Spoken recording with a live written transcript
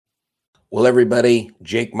Well, everybody,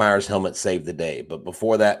 Jake Meyers' helmet saved the day. But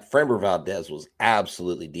before that, Framber Valdez was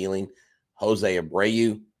absolutely dealing. Jose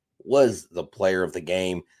Abreu was the player of the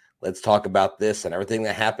game. Let's talk about this and everything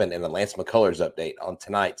that happened in the Lance McCullers update on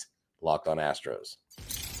tonight's Locked on Astros.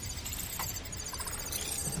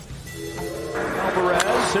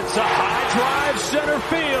 Alvarez hits a high drive center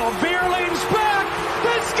field. Beer leans back.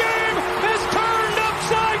 This game is turned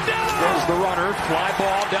upside down. There's the runner. Fly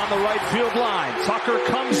ball down the right field line. Tucker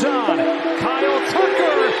comes on. Kyle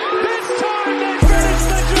Tucker. This time they finish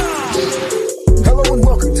the job. Hello and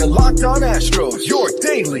welcome to Locked on Astros, your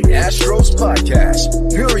daily Astros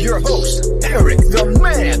podcast. Here are your hosts, Eric the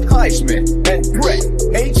Man Heisman and Brett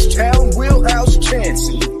H-Town Wheelhouse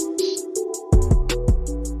Chansey.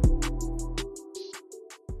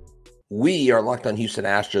 We are Locked on Houston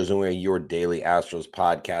Astros, and we're your daily Astros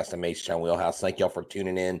podcast. I'm H-Town Wheelhouse. Thank y'all for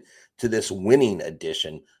tuning in to this winning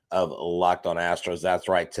edition of Locked on Astros. That's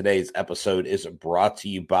right. Today's episode is brought to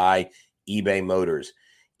you by eBay Motors.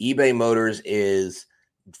 eBay Motors is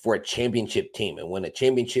for a championship team. And when a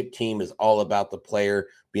championship team is all about the player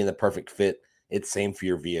being the perfect fit, it's same for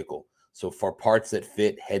your vehicle. So for parts that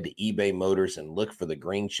fit, head to eBay Motors and look for the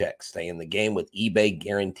green check. Stay in the game with eBay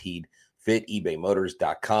Guaranteed Fit,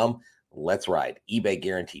 ebaymotors.com. Let's ride. eBay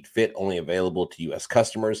Guaranteed Fit, only available to U.S.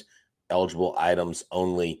 customers. Eligible items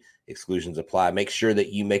only. Exclusions apply. Make sure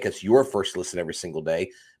that you make us your first listen every single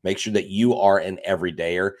day. Make sure that you are an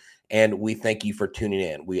everydayer. And we thank you for tuning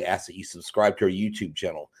in. We ask that you subscribe to our YouTube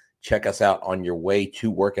channel. Check us out on your way to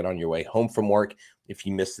work and on your way home from work. If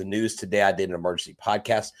you missed the news today, I did an emergency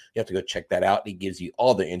podcast. You have to go check that out. It gives you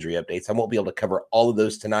all the injury updates. I won't be able to cover all of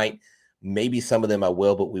those tonight. Maybe some of them I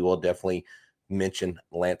will, but we will definitely mention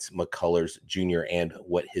Lance McCullers Jr. and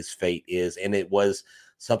what his fate is. And it was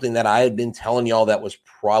something that I had been telling y'all that was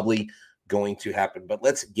probably going to happen. But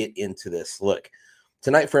let's get into this. Look,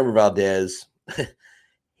 tonight, Framber Valdez,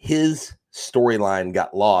 his storyline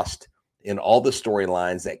got lost in all the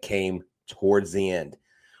storylines that came towards the end.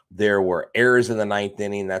 There were errors in the ninth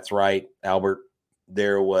inning. That's right, Albert.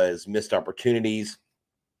 There was missed opportunities.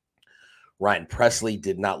 Ryan Pressly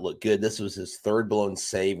did not look good. This was his third blown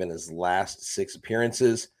save in his last 6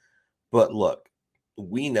 appearances. But look,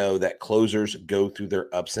 we know that closers go through their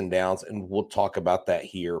ups and downs, and we'll talk about that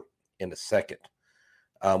here in a second.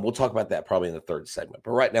 We'll talk about that probably in the third segment.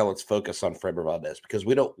 But right now, let's focus on Framber Valdez because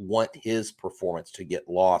we don't want his performance to get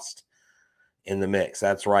lost in the mix.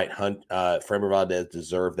 That's right. Framber Valdez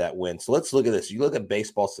deserved that win. So let's look at this. You look at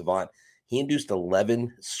Baseball Savant. He induced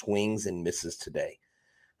 11 swings and misses today.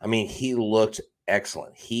 I mean, he looked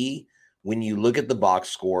excellent. When you look at the box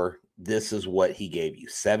score, this is what he gave you.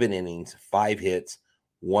 7 innings, 5 hits,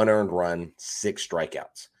 1 earned run, 6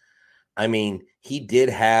 strikeouts. I mean, he did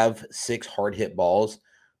have 6 hard hit balls,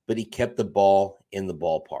 but he kept the ball in the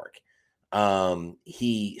ballpark.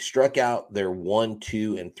 He struck out their 1,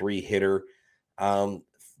 2, and 3 hitter.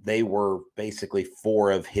 They were basically 4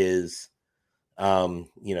 of his, 6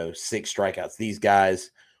 strikeouts. These guys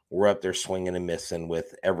were up there swinging and missing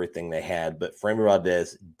with everything they had. But Framber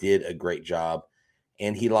Valdez did a great job,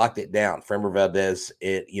 and he locked it down. Framber Valdez,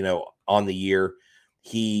 on the year,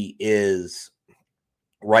 he is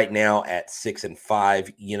right now at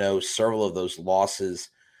 6-5. Several of those losses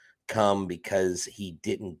come because he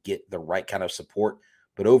didn't get the right kind of support.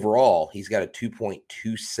 But overall, he's got a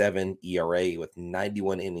 2.27 ERA with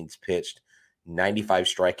 91 innings pitched, 95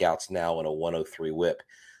 strikeouts now, and a 103 whip.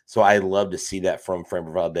 So I love to see that from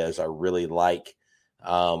Framber Valdez. I really like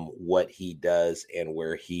what he does and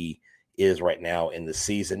where he is right now in the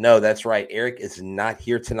season. No, that's right. Eric is not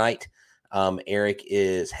here tonight. Eric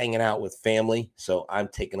is hanging out with family, so I'm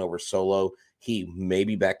taking over solo. He may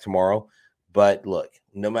be back tomorrow. But look,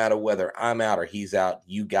 no matter whether I'm out or he's out,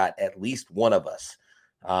 you got at least one of us.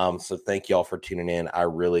 So thank y'all for tuning in. I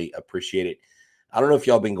really appreciate it. I don't know if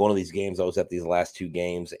y'all been going to these games. I was at these last 2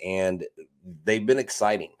 games, and they've been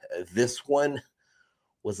exciting. This one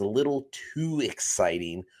was a little too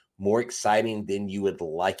exciting, more exciting than you would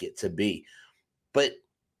like it to be. But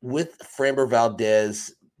with Framber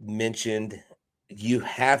Valdez mentioned, you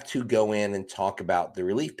have to go in and talk about the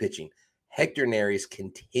relief pitching. Hector Neris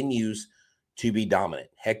continues to be dominant.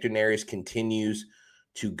 Hector Neris continues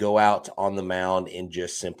to go out on the mound and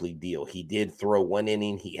just simply deal. He did throw 1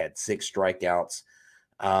 inning. He had 6 strikeouts.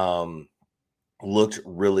 Looked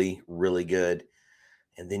really, really good.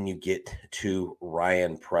 And then you get to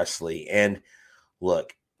Ryan Pressly. And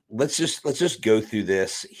look, let's just go through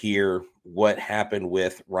this here. What happened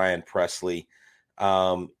with Ryan Pressly?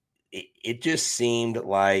 It just seemed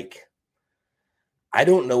like I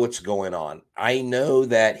don't know what's going on. I know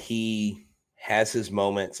that he has his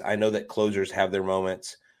moments. I know that closers have their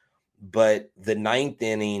moments, But the ninth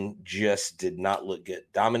inning just did not look good.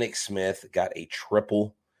 Dominic Smith got a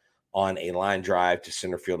triple on a line drive to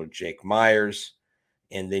center fielder Jake Meyers.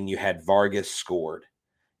 And then you had Vargas scored.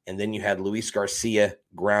 And then you had Luis Garcia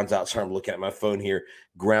grounds out. Sorry, I'm looking at my phone here.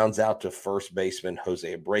 Grounds out to first baseman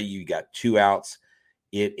Jose Abreu. You got 2 outs.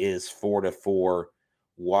 It is 4-4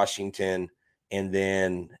 Washington. And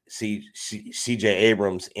then CJ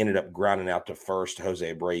Abrams ended up grounding out to first,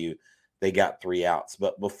 Jose Abreu. They got 3 outs.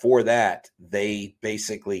 But before that, they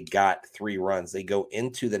basically got 3 runs. They go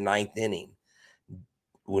into the ninth inning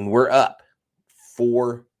when we're up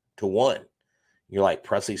 4-1. You're like,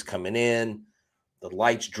 Presley's coming in. The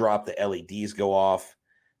lights drop, the LEDs go off,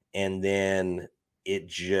 and then it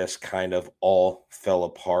just kind of all fell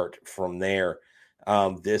apart from there.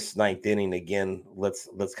 This ninth inning, again, let's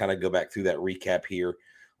kind of go back through that recap here.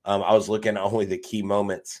 I was looking at only the key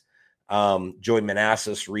moments. Joey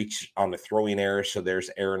Manassas reached on the throwing error, so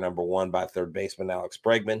there's error number 1 by third baseman Alex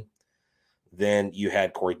Bregman. Then you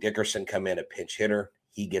had Corey Dickerson come in, a pinch hitter.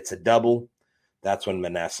 He gets a double. That's when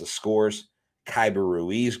Manassas scores. Kyber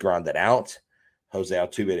Ruiz grounded out. Jose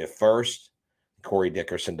Altuve to first, Corey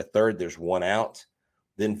Dickerson to third. There's 1 out.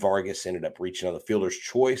 Then Vargas ended up reaching on the fielder's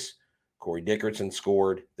choice. Corey Dickerson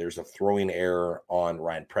scored. There's a throwing error on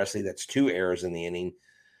Ryan Presley. That's 2 errors in the inning.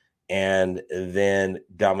 And then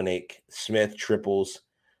Dominic Smith triples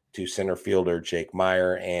to center fielder Jake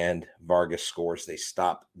Meyer, and Vargas scores. They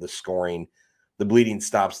stop the scoring. The bleeding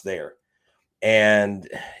stops there. And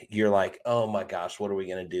you're like, oh my gosh, what are we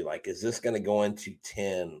going to do? Like, is this going to go into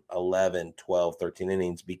 10, 11, 12, 13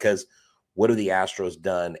 innings? Because what have the Astros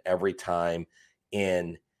done every time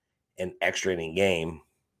in an extra inning game?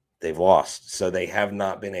 They've lost. So they have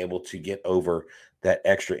not been able to get over that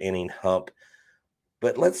extra inning hump.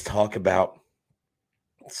 But let's talk about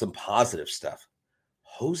some positive stuff.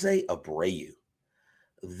 Jose Abreu.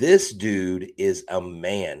 This dude is a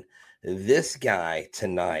man. This guy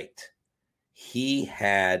tonight, he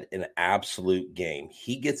had an absolute game.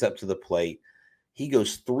 He gets up to the plate. He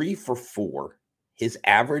goes 3 for 4. His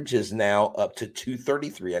average is now up to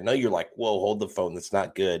 233. I know you're like, whoa, hold the phone. That's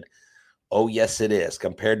not good. Oh, yes, it is.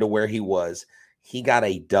 Compared to where he was, he got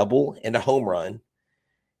a double and a home run.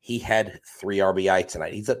 He had 3 RBI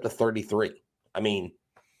tonight. He's up to 33. I mean,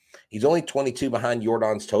 he's only 22 behind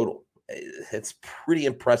Jordan's total. It's pretty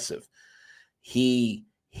impressive. He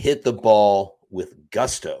hit the ball with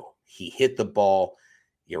gusto. He hit the ball.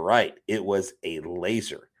 You're right. It was a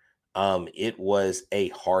laser. It was a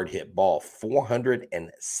hard hit ball.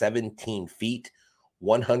 417 feet,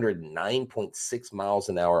 109.6 miles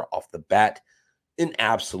an hour off the bat. An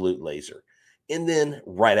absolute laser. And then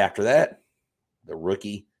right after that, the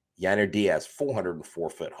rookie, Yainer Diaz,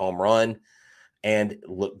 404-foot home run and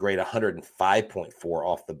looked great, 105.4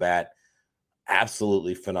 off the bat.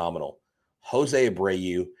 Absolutely phenomenal. Jose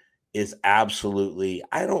Abreu is absolutely,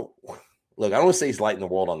 I don't want to say he's lighting the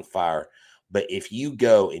world on fire, but if you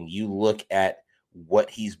go and you look at what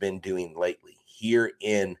he's been doing lately here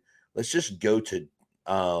in, let's just go to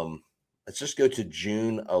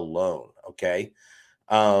June alone. Okay.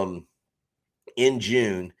 In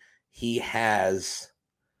June, he has,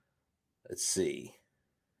 let's see.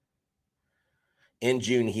 In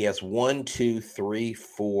June, he has 1, 2, 3,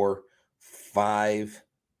 4, 5.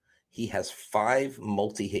 He has 5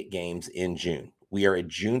 multi-hit games in June. We are at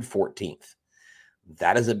June 14th.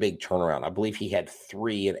 That is a big turnaround. I believe he had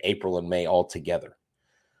 3 in April and May altogether.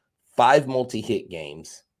 5 multi-hit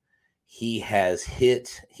games. He has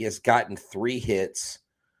gotten 3 hits,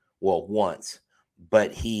 well, once,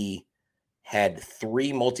 but he had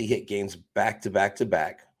 3 multi-hit games back to back to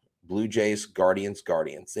back. Blue Jays, Guardians.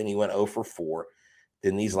 Then he went 0 for 4.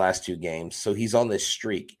 Then these last 2 games. So he's on this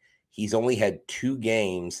streak. He's only had 2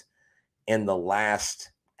 games in the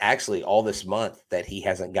last, actually all this month, that he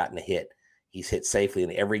hasn't gotten a hit. He's hit safely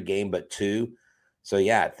in every game but 2. So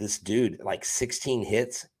yeah, this dude, like 16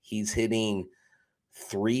 hits, he's hitting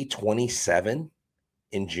 327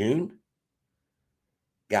 in June.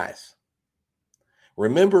 Guys,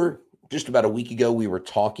 remember just about a week ago we were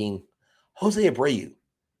talking Jose Abreu.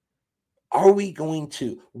 When are we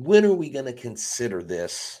going to consider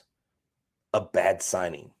this a bad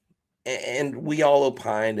signing? And we all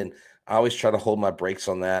opined, and I always try to hold my brakes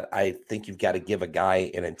on that. I think you've got to give a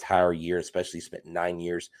guy an entire year, especially spent 9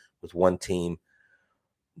 years with one team.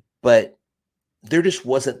 But there just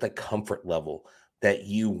wasn't the comfort level that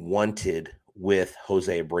you wanted with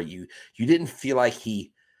Jose Abreu. You didn't feel like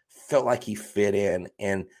he felt like he fit in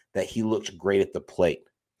and that he looked great at the plate.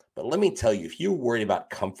 But let me tell you, if you're worried about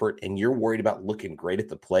comfort and you're worried about looking great at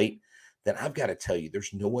the plate, then I've got to tell you,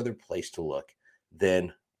 there's no other place to look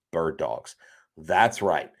than Bird Dogs. That's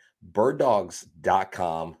right.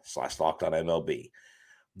 birddogs.com/LockedOnMLB.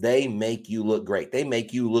 They make you look great. They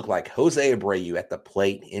make you look like Jose Abreu at the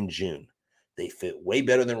plate in June. They fit way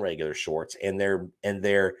better than regular shorts, and they're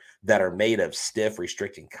that are made of stiff,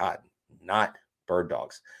 restricting cotton, not bird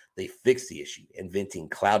dogs. They fix the issue, inventing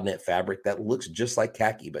cloud knit fabric that looks just like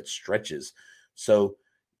khaki but stretches, so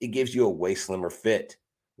it gives you a way slimmer fit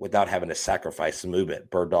without having to sacrifice the movement.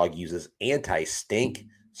 Bird Dog uses anti-stink,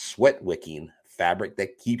 sweat wicking fabric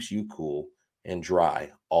that keeps you cool and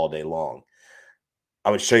dry all day long. I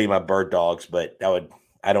would show you my bird dogs, but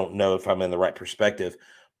I don't know if I'm in the right perspective,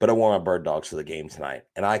 but I wore my bird dogs to the game tonight,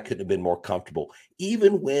 and I couldn't have been more comfortable.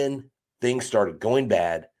 Even when things started going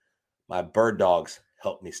bad, my bird dogs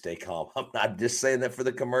helped me stay calm. I'm not just saying that for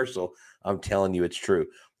the commercial. I'm telling you it's true.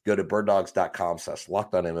 Go to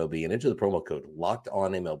birddogs.com/LockedOnMLB and enter the promo code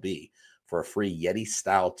LockedOnMLB for a free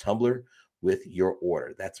Yeti-style tumbler with your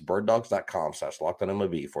order. That's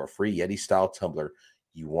birddogs.com/LockedOnMLB for a free Yeti-style tumbler.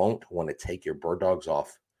 You won't want to take your bird dogs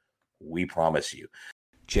off. We promise you.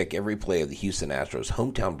 Check every play of the Houston Astros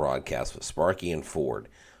hometown broadcast with Sparky and Ford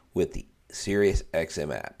with the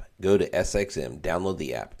SiriusXM app. Go to SXM, download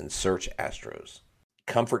the app, and search Astros.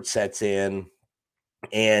 Comfort sets in,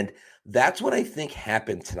 and that's what I think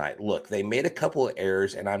happened tonight. Look, they made a couple of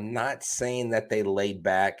errors, and I'm not saying that they laid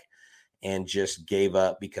back and just gave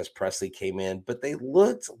up because Presley came in, but they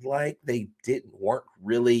looked like they weren't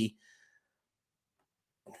ready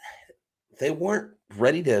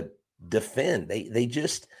to defend. They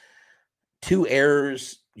just, 2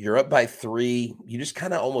 errors, you're up by 3. You just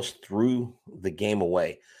kind of almost threw the game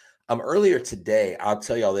away. Earlier today, I'll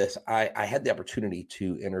tell y'all this, I had the opportunity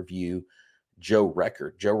to interview Joe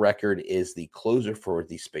Record. Joe Record is the closer for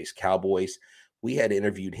the Space Cowboys. We had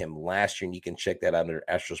interviewed him last year, and you can check that out under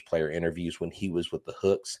Astros player interviews when he was with the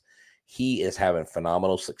Hooks. He is having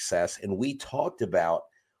phenomenal success, and we talked about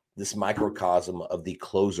this microcosm of the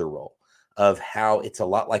closer role, of how it's a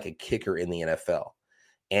lot like a kicker in the NFL.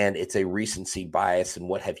 And it's a recency bias and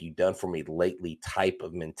what have you done for me lately type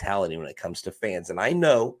of mentality when it comes to fans. And I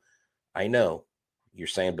know you're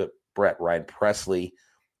saying, but Brett, Ryan Presley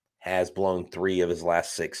has blown 3 of his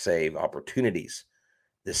last 6 save opportunities.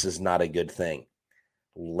 This is not a good thing.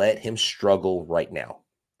 Let him struggle right now.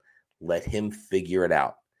 Let him figure it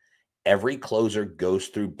out. Every closer goes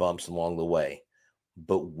through bumps along the way.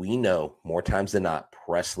 But we know more times than not,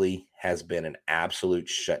 Presley has been an absolute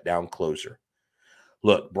shutdown closer.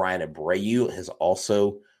 Look, Brian Abreu has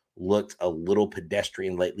also looked a little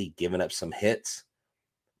pedestrian lately, giving up some hits.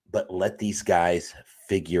 But let these guys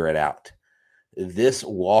figure it out. This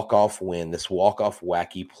walk-off win, this walk-off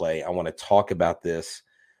wacky play, I want to talk about this.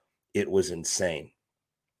 It was insane.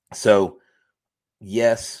 So,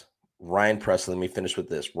 yes, Ryan Presley, let me finish with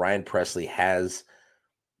this. Ryan Presley has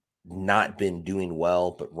not been doing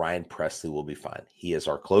well, but Ryan Presley will be fine. He is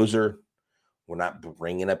our closer. We're not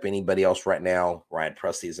bringing up anybody else right now. Ryan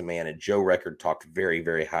Presley is a man, and Joe Record talked very,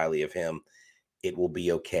 very highly of him. It will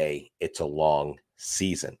be okay. It's a long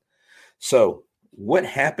season. So what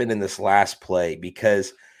happened in this last play?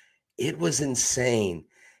 Because it was insane.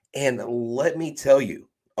 And let me tell you,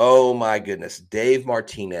 oh my goodness, Dave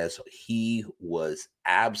Martinez, he was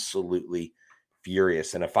absolutely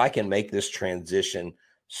furious. And if I can make this transition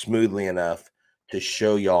smoothly enough to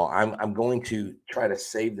show y'all, I'm going to try to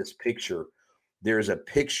save this picture. There's a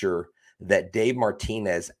picture that Dave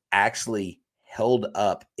Martinez actually held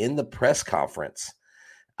up in the press conference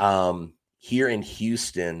here in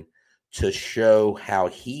Houston to show how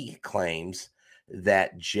he claims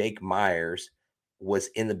that Jake Meyers was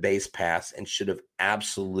in the base pass and should have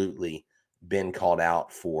absolutely been called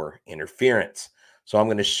out for interference. So I'm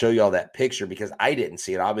going to show y'all that picture because I didn't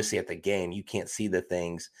see it. Obviously at the game, you can't see the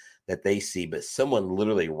things that they see, but someone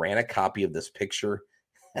literally ran a copy of this picture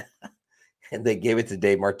and they gave it to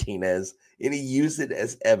Dave Martinez and he used it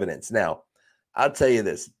as evidence. Now, I'll tell you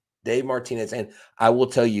this, Dave Martinez, and I will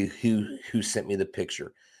tell you who sent me the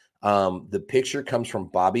picture. The picture comes from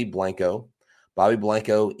Bobby Blanco. Bobby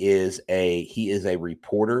Blanco is a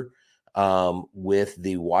reporter with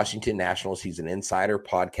the Washington Nationals. He's an insider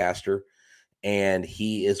podcaster, and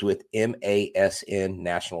he is with MASN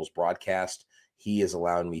Nationals broadcast. He is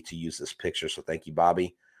allowing me to use this picture, so thank you,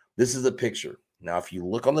 Bobby. This is a picture. Now, if you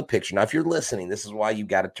look on the picture, now if you're listening, this is why you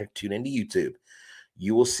got to tune into YouTube.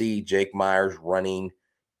 You will see Jake Meyers running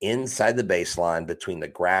inside the baseline between the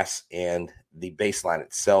grass and the baseline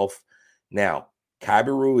itself. Now,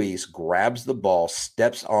 Kyber Ruiz grabs the ball,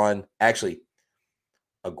 steps on, actually,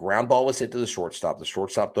 a ground ball was hit to the shortstop. The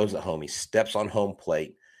shortstop throws it home. He steps on home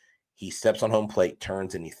plate. He steps on home plate,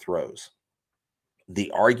 turns, and he throws. The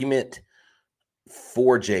argument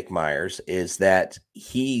for Jake Meyers is that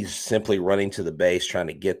he's simply running to the base trying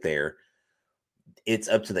to get there. It's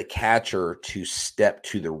up to the catcher to step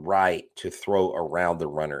to the right to throw around the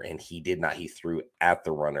runner, and he did not. He threw at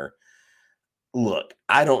the runner. Look,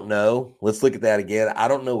 I don't know. Let's look at that again. I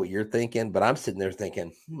don't know what you're thinking, but I'm sitting there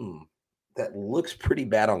thinking, that looks pretty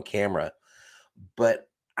bad on camera. But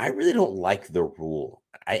I really don't like the rule.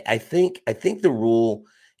 I think the rule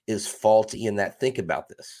is faulty in that. Think about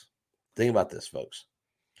this. Think about this, folks.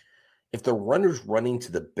 If the runner's running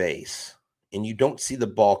to the base and you don't see the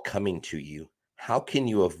ball coming to you, how can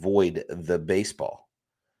you avoid the baseball?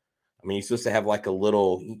 I mean, you're supposed to have like a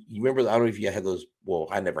little, you remember, I don't know if you had those, well,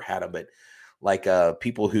 I never had them, but like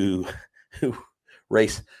people who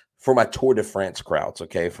race for my Tour de France crowds,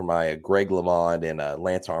 okay, for my Greg LeMond and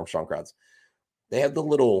Lance Armstrong crowds, they have the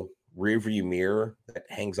little rear view mirror that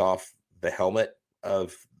hangs off the helmet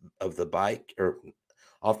of the bike or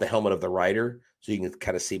off the helmet of the rider, so you can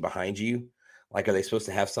kind of see behind you. Like, are they supposed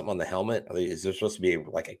to have something on the helmet? Is there supposed to be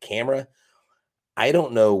like a camera? I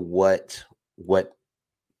don't know what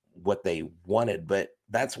they wanted, but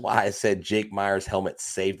that's why I said Jake Meyers' helmet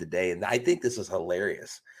saved the day. And I think this is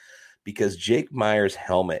hilarious because Jake Meyers'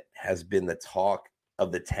 helmet has been the talk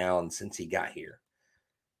of the town since he got here.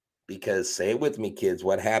 Because, say it with me, kids,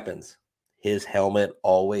 what happens? His helmet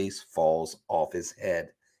always falls off his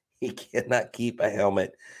head. He cannot keep a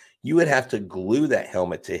helmet. You would have to glue that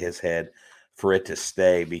helmet to his head for it to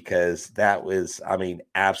stay, because that was, I mean,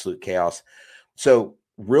 absolute chaos. So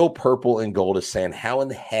Real Purple and Gold is saying, how in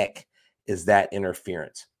the heck is that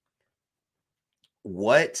interference?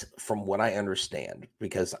 From what I understand,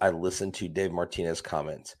 because I listened to Dave Martinez's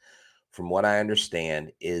comments, from what I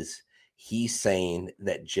understand is he's saying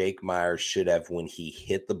that Jake Meyers should have, when he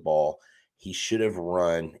hit the ball, he should have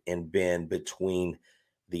run and been between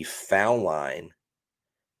the foul line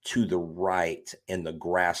to the right and the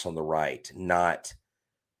grass on the right, not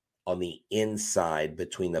on the inside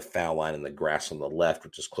between the foul line and the grass on the left,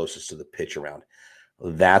 which is closest to the pitch around.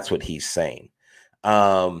 That's what he's saying.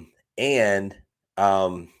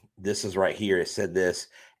 This is right here. It said this: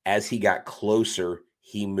 as he got closer,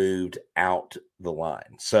 he moved out the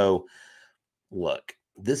line. So look,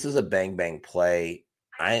 this is a bang bang play.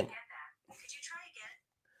 Could you try again?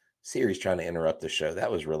 Siri's trying to interrupt the show.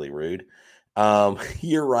 That was really rude.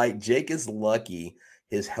 You're right. Jake is lucky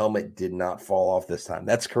his helmet did not fall off this time.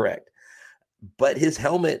 That's correct. But his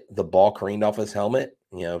helmet, the ball careened off his helmet.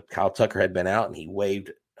 You know, Kyle Tucker had been out and he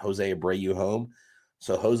waved Jose Abreu home.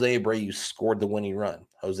 So Jose Abreu scored the winning run.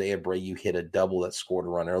 Jose Abreu hit a double that scored a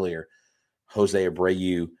run earlier. Jose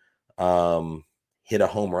Abreu hit a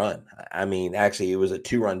home run. I mean, actually, it was a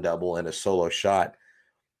 2-run double and a solo shot.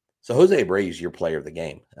 So Jose Abreu is your player of the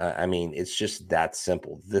game. I mean, it's just that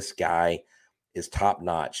simple. This guy is top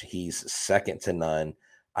notch. He's second to none.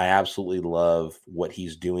 I absolutely love what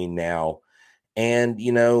he's doing now. And,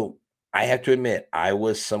 you know, I have to admit, I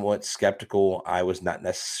was somewhat skeptical. I was not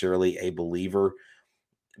necessarily a believer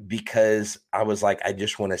because I was like, I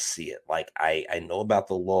just want to see it. Like, I know about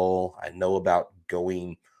the lull. I know about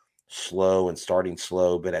going slow and starting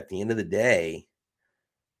slow. But at the end of the day,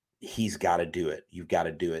 he's got to do it. You've got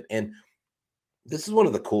to do it. And this is one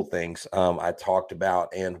of the cool things I talked about,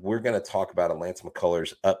 and we're going to talk about a Lance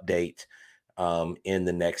McCullers update in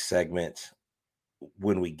the next segment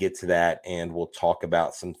when we get to that, and we'll talk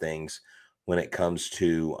about some things when it comes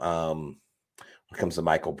to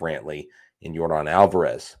Michael Brantley and Yordan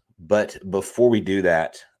Alvarez. But before we do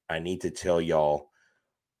that, I need to tell y'all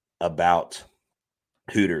about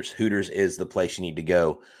Hooters. Hooters is the place you need to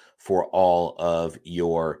go for all of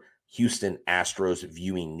your Houston Astros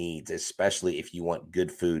viewing needs, especially if you want good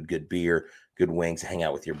food, good beer, good wings, hang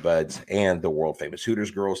out with your buds, and the world famous Hooters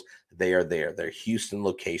girls. They are there. Their Houston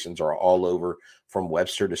locations are all over, from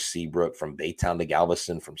Webster to Seabrook, from Baytown to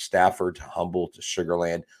Galveston, from Stafford to Humboldt to Sugar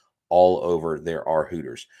Land. All over there are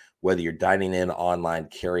Hooters. Whether you're dining in, online,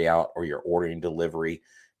 carry out, or you're ordering delivery,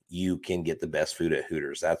 you can get the best food at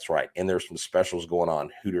Hooters. That's right. And there's some specials going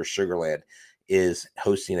on. Hooters Sugar Land is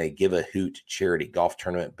hosting a Give a Hoot charity golf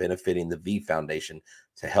tournament benefiting the V Foundation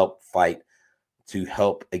to help the fight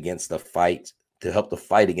against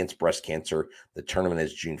breast cancer. The tournament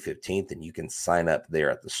is June 15th, and you can sign up there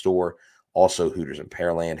at the store. Also, Hooters in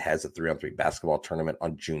Pearland has a 3-on-3 basketball tournament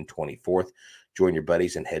on June 24th. Join your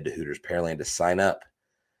buddies and head to Hooters Pearland to sign up.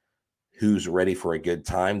 Who's ready for a good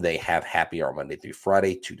time? They have happy hour Monday through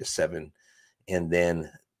Friday, 2 to 7, and then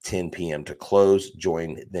 10 p.m. to close.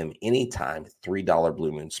 Join them anytime. $3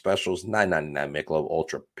 Blue Moon specials, $9.99 Michelob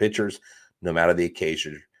Ultra pitchers. No matter the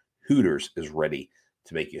occasion, Hooters is ready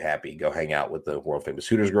to make you happy. Go hang out with the world famous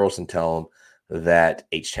Hooters girls and tell them that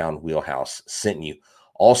H-Town Wheelhouse sent you.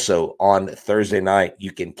 Also, on Thursday night,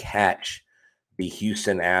 you can catch the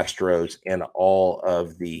Houston Astros and all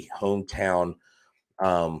of the hometown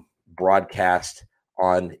broadcast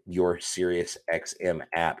on your Sirius XM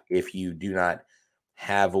app. If you do not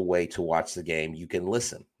have a way to watch the game, you can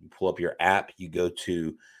listen. You pull up your app, you go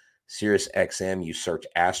to Sirius XM, you search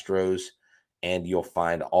Astros, and you'll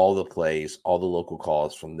find all the plays, all the local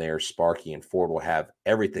calls from there. Sparky and Ford will have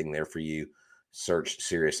everything there for you. Search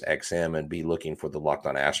Sirius XM and be looking for the Locked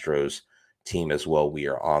On Astros team as well. We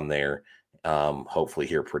are on there, hopefully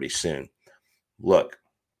here pretty soon. Look,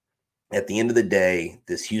 at the end of the day,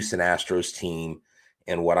 this Houston Astros team,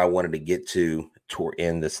 and what I wanted to get to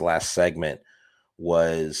in this last segment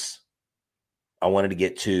was I wanted to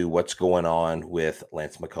get to what's going on with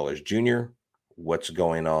Lance McCullers Jr., what's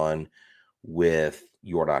going on with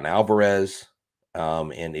Yordan Alvarez.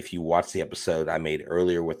 And if you watch the episode I made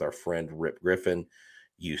earlier with our friend Rip Griffin,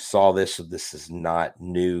 you saw this. So this is not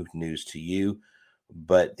new news to you,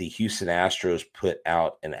 but the Houston Astros put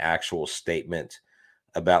out an actual statement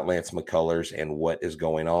about Lance McCullers and what is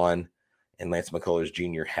going on. And Lance McCullers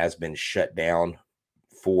Jr. has been shut down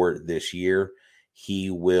for this year. He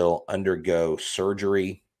will undergo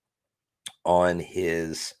surgery on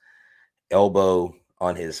his elbow,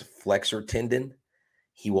 on his flexor tendon.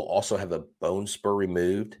 He will also have a bone spur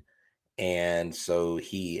removed. And so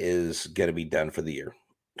he is going to be done for the year.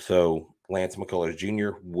 So Lance McCullers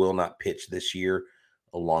Jr. will not pitch this year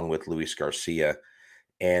along with Luis Garcia.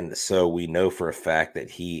 And so we know for a fact that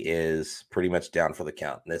he is pretty much down for the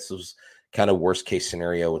count. And this was kind of worst case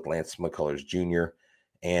scenario with Lance McCullers Jr.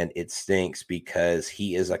 And it stinks because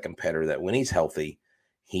he is a competitor that when he's healthy,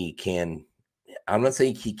 he can, I'm not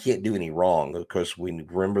saying he can't do any wrong. Of course, we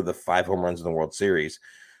remember the 5 home runs in the World Series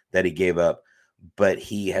that he gave up, but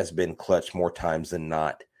he has been clutch more times than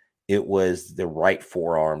not. It was the right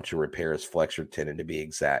forearm to repair his flexor tendon, to be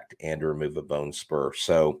exact, and to remove a bone spur.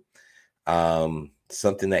 So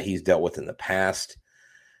something that he's dealt with in the past,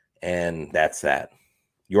 and that's that.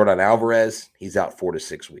 Yordan Alvarez, he's out 4 to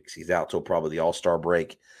 6 weeks. He's out till probably the All-Star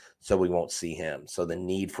break, so we won't see him. So the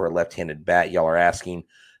need for a left-handed bat, y'all are asking,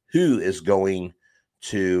 who is going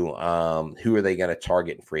to, who are they going to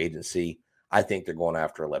target in free agency? I think they're going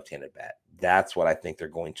after a left-handed bat. That's what I think they're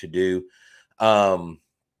going to do.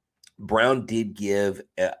 Brown did give,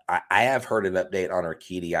 I have heard an update on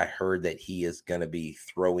Urquidy. I heard that he is going to be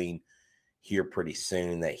throwing here pretty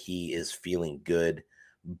soon, that he is feeling good,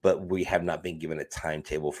 but we have not been given a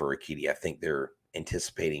timetable for Urquidy. I think they're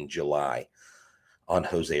anticipating July on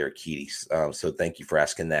Jose Urquidy. So thank you for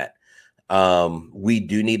asking that. We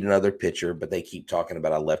do need another pitcher, but they keep talking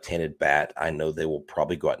about a left-handed bat. I know they will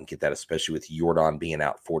probably go out and get that, especially with Yordan being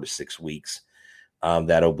out 4 to 6 weeks.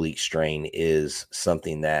 That oblique strain is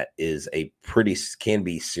something that is can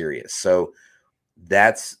be serious. So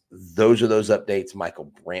those are those updates.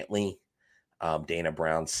 Michael Brantley, Dana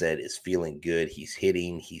Brown said, is feeling good. He's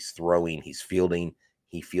hitting, he's throwing, he's fielding.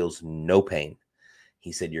 He feels no pain.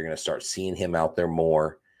 He said you're going to start seeing him out there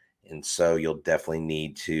more. And so you'll definitely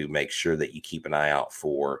need to make sure that you keep an eye out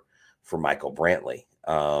for Michael Brantley,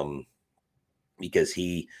 because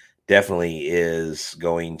he definitely is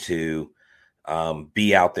going to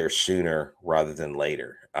be out there sooner rather than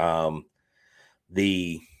later.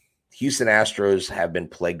 The Houston Astros have been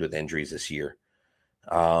plagued with injuries this year,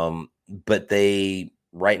 but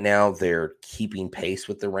right now they're keeping pace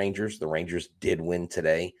with the Rangers. The Rangers did win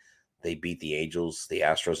today. They beat the Angels. The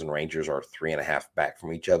Astros and Rangers are 3.5 back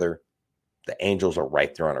from each other. The Angels are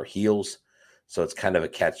right there on our heels. So it's kind of a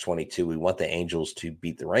catch-22. We want the Angels to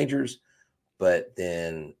beat the Rangers, but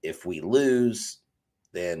then if we lose,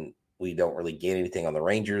 then we don't really gain anything on the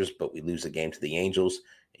Rangers, but we lose the game to the Angels,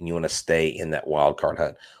 and you want to stay in that wild card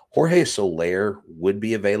hunt. Jorge Soler would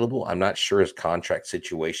be available. I'm not sure his contract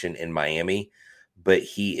situation in Miami, but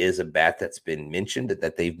he is a bat that's been mentioned,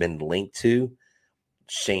 that they've been linked to.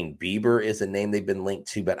 Shane Bieber is a name they've been linked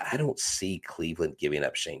to, but I don't see Cleveland giving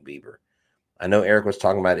up Shane Bieber. I know Eric was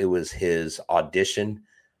talking about it was his audition,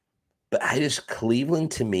 but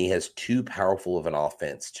Cleveland to me has too powerful of an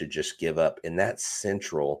offense to just give up, and that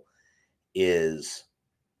Central is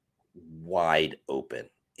wide open.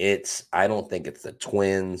 I don't think it's the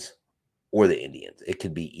Twins or the Indians. It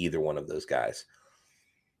could be either one of those guys.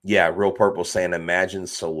 Yeah, Real Purple saying, imagine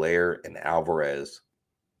Soler and Alvarez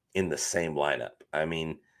in the same lineup. I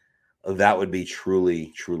mean, that would be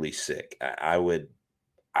truly, truly sick. I would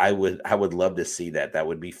love to see that. That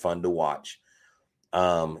would be fun to watch.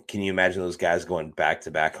 Can you imagine those guys going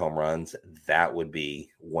back-to-back home runs? That would be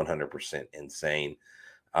 100% insane.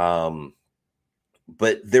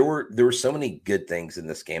 But there were so many good things in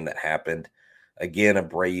this game that happened. Again,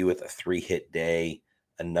 Abreu with a 3-hit day,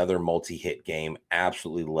 another multi-hit game.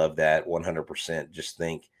 Absolutely love that. 100%. Just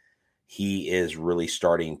think he is really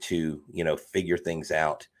starting to, figure things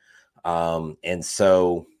out. And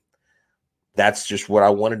so that's just what I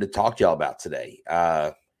wanted to talk to y'all about today.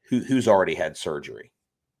 Who's already had surgery?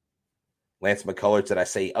 Lance McCullers, did I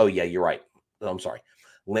say? Oh, yeah, you're right. I'm sorry.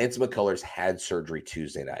 Lance McCullers had surgery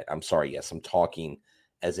Tuesday night. I'm sorry. Yes, I'm talking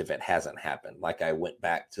as if it hasn't happened. Like I went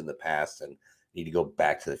back to the past and need to go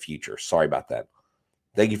back to the future. Sorry about that.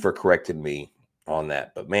 Thank you for correcting me on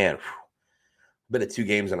that. But, man, been at 2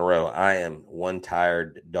 games in a row. I am one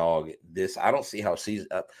tired dog. I don't see how if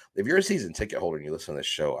you're a season ticket holder and you listen to this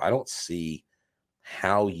show, I don't see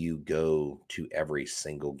how you go to every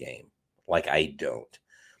single game. Like I don't.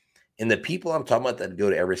 And the people I'm talking about that go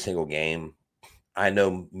to every single game, I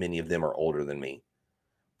know many of them are older than me.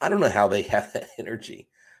 I don't know how they have that energy.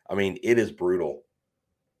 I mean, it is brutal.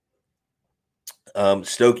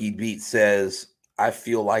 Stokey Beat says, I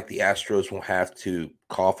feel like the Astros will have to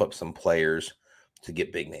cough up some players to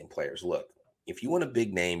get big name players. Look, if you want a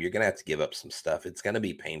big name, you're going to have to give up some stuff. It's going to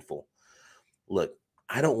be painful. Look,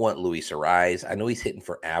 I don't want Luis Arraez. I know he's hitting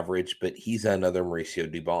for average, but he's another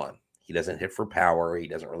Mauricio Dubon. He doesn't hit for power. He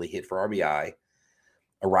doesn't really hit for RBI.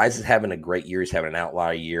 Arraez is having a great year. He's having an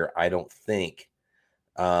outlier year. I don't think.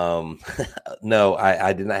 No,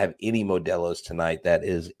 I did not have any Modelos tonight. That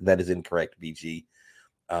is incorrect, BG.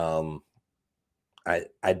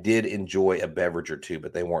 I did enjoy a beverage or two,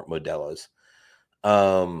 but they weren't Modelos.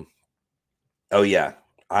 Oh yeah,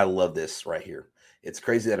 I love this right here. It's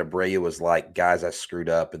crazy that Abreu was like, guys, I screwed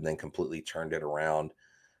up, and then completely turned it around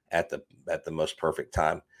at the most perfect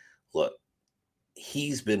time. Look,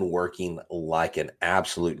 he's been working like an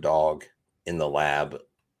absolute dog in the lab,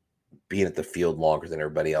 being at the field longer than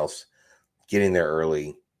everybody else, getting there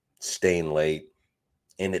early, staying late,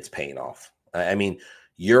 and it's paying off. I mean,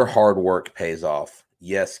 your hard work pays off.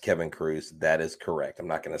 Yes, Kevin Cruz, that is correct. I'm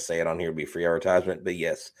not going to say it on here to be free advertisement, but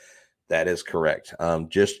yes, that is correct.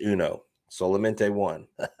 Just uno. Solamente one.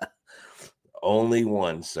 Only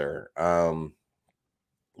one, sir.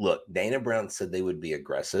 Look, Dana Brown said they would be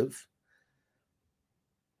aggressive.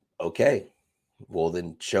 Okay. Well,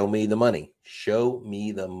 then show me the money. Show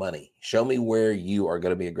me the money. Show me where you are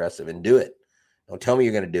going to be aggressive and do it. Don't tell me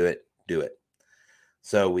you're going to do it. Do it.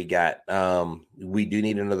 So we got, we do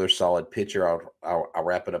need another solid pitcher. I'll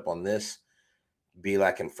wrap it up on this.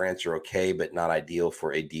 Bielak and France are okay, but not ideal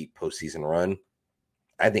for a deep postseason run.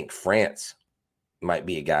 I think France might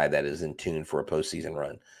be a guy that is in tune for a postseason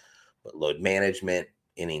run. But load management,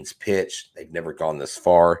 innings pitched, they've never gone this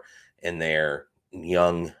far in their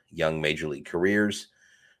young major league careers.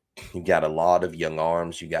 You got a lot of young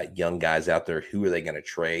arms. You got young guys out there. Who are they going to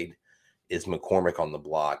trade? Is McCormick on the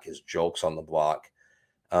block? Is Jolks on the block?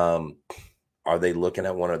 Are they looking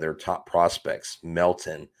at one of their top prospects,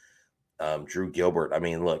 Melton, Drew Gilbert? I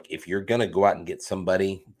mean, look, if you're going to go out and get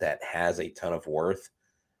somebody that has a ton of worth,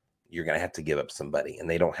 you're going to have to give up somebody, and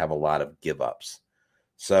they don't have a lot of give ups.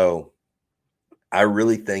 So I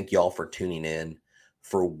really thank y'all for tuning in,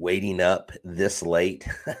 for waiting up this late,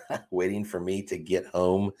 waiting for me to get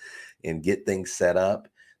home and get things set up.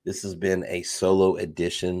 This has been a solo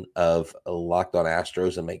edition of Locked on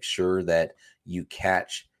Astros, and make sure that you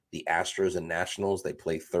catch the Astros and Nationals. They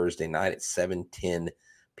play Thursday night at 7:10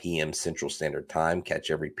 p.m. Central Standard Time.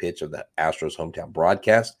 Catch every pitch of the Astros hometown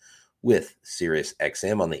broadcast with Sirius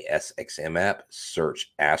XM on the SXM app.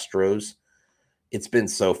 Search Astros. It's been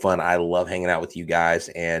so fun. I love hanging out with you guys.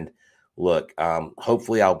 And look,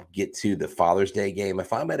 hopefully I'll get to the Father's Day game.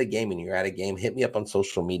 If I'm at a game and you're at a game, hit me up on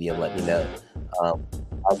social media and let me know. I'll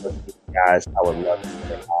look at you guys. I would love to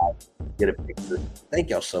say hi, get a picture.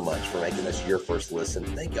 Thank y'all so much for making this your first listen.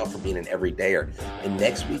 Thank y'all for being an everydayer. And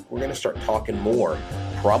next week, we're going to start talking more,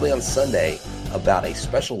 probably on Sunday, about a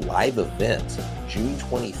special live event, June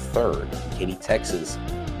 23rd, Katy, Texas,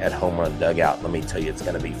 at Home Run Dugout. Let me tell you, it's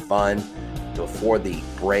going to be fun. Before the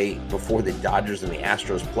Dodgers and the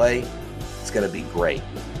Astros play, it's going to be great.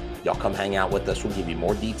 Y'all come hang out with us. We'll give you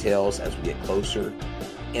more details as we get closer.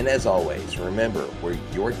 And as always, remember, we're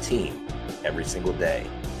your team every single day.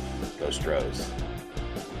 Go Stros.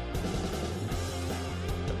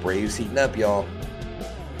 The Braves heating up, y'all.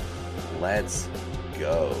 Let's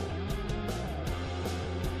go.